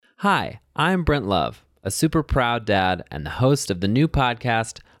Hi, I'm Brent Love, a super proud dad and the host of the new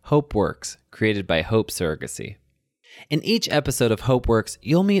podcast, Hope Works, created by Hope Surrogacy. In each episode of Hope Works,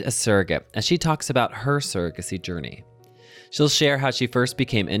 you'll meet a surrogate as she talks about her surrogacy journey. She'll share how she first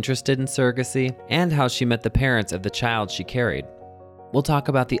became interested in surrogacy and how she met the parents of the child she carried. We'll talk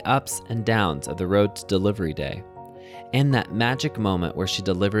about the ups and downs of the road to delivery day and that magic moment where she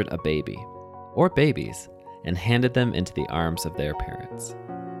delivered a baby, or babies, and handed them into the arms of their parents.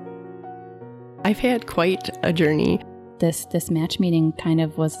 I've had quite a journey. This match meeting kind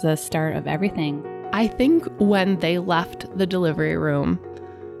of was the start of everything. I think when they left the delivery room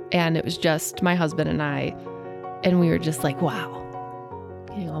and it was just my husband and I, and we were just like, wow,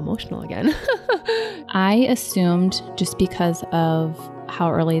 getting all emotional again. I assumed just because of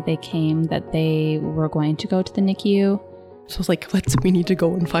how early they came that they were going to go to the NICU. So I was like, we need to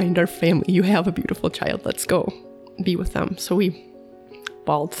go and find our family. You have a beautiful child. Let's go be with them. So we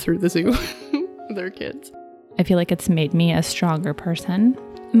bawled through the zoo with our kids. I feel like it's made me a stronger person.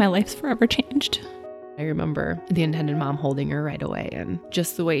 My life's forever changed. I remember the intended mom holding her right away and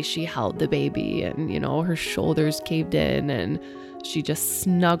just the way she held the baby and, her shoulders caved in and she just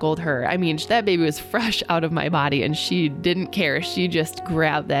snuggled her. I mean, that baby was fresh out of my body and she didn't care. She just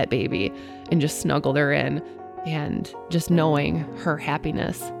grabbed that baby and just snuggled her in, and just knowing her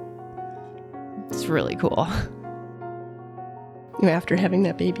happiness. It's really cool. After having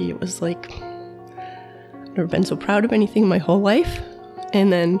that baby, it was like, I've never been so proud of anything in my whole life.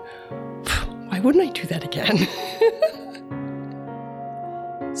 And then, why wouldn't I do that again?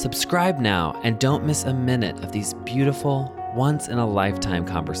 Subscribe now and don't miss a minute of these beautiful, once-in-a-lifetime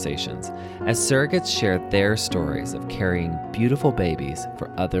conversations as surrogates share their stories of carrying beautiful babies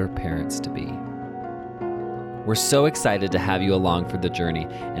for other parents to be. We're so excited to have you along for the journey,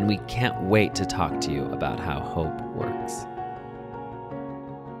 and we can't wait to talk to you about how hope